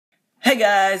Hey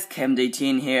guys,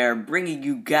 Chem18 here, bringing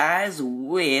you guys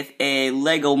with a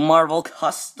Lego Marvel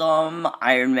custom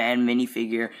Iron Man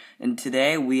minifigure. And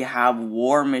today we have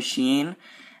War Machine,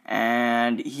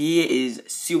 and he is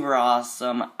super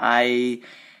awesome.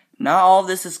 Not all of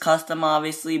this is custom,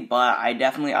 obviously, but I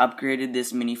definitely upgraded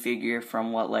this minifigure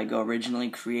from what Lego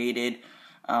originally created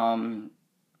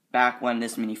back when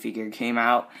this minifigure came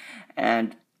out.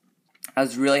 And I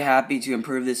was really happy to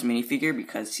improve this minifigure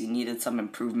because he needed some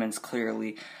improvements,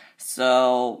 clearly.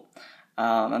 So,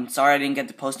 I'm sorry I didn't get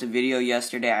to post a video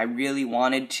yesterday. I really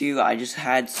wanted to. I just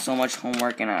had so much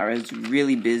homework and I was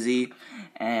really busy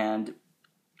and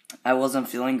I wasn't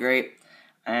feeling great.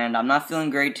 And I'm not feeling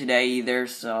great today either,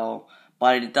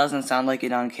 but it doesn't sound like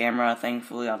it on camera,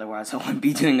 thankfully, otherwise I wouldn't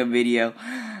be doing a video.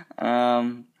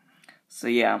 So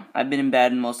yeah, I've been in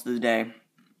bed most of the day,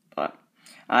 but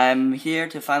I'm here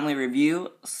to finally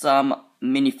review some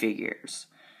minifigures.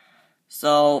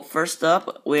 So, first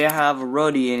up, we have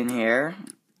Rhodey in here,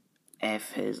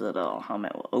 if his little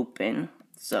helmet will open.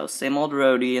 So, same old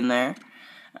Rhodey in there,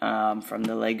 from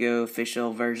the Lego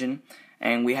official version.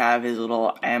 And we have his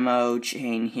little ammo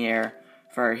chain here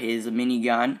for his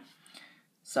minigun.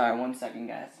 Sorry, one second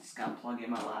guys, just gotta plug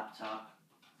in my laptop.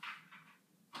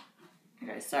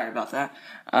 Okay, sorry about that.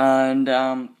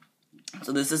 And,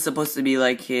 so this is supposed to be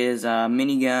like his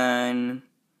minigun,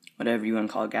 whatever you want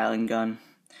to call it, Gatling gun.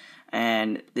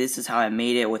 And this is how I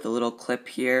made it, with a little clip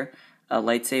here, a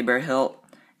lightsaber hilt,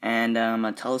 and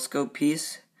a telescope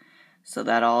piece. So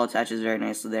that all attaches very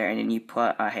nicely there. And then you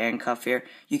put a handcuff here.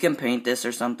 You can paint this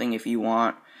or something if you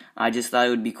want. I just thought it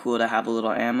would be cool to have a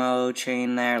little ammo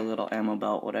chain there, a little ammo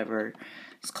belt, whatever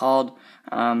it's called.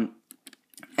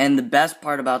 And the best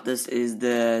part about this is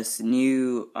this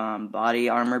new body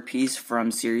armor piece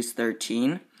from Series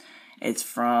 13. It's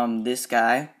from this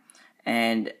guy,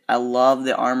 and I love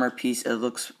the armor piece. It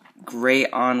looks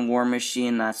great on War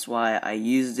Machine, that's why I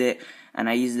used it. And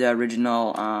I used the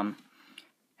original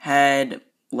head,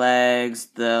 legs,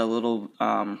 the little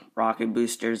rocket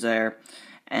boosters there,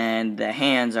 and the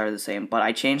hands are the same. But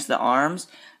I changed the arms.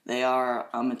 They are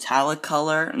a metallic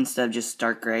color instead of just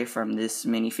dark gray from this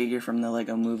minifigure from the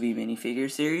Lego Movie minifigure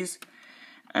series.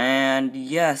 And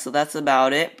yeah, so that's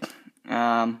about it.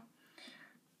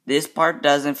 This part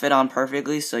doesn't fit on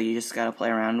perfectly, so you just gotta play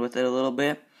around with it a little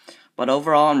bit. But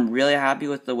overall, I'm really happy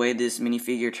with the way this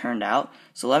minifigure turned out.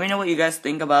 So let me know what you guys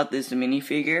think about this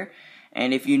minifigure.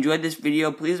 And if you enjoyed this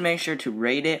video, please make sure to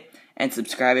rate it and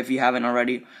subscribe if you haven't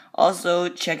already. Also,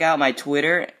 check out my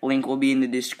Twitter. Link will be in the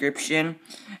description.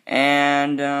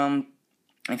 And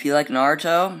if you like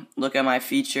Naruto, look at my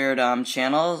featured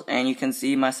channels, and you can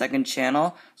see my second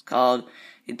channel. It's called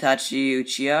Itachi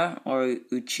Uchiha, or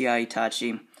Uchiha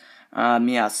Itachi.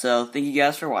 Yeah, so thank you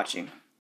guys for watching.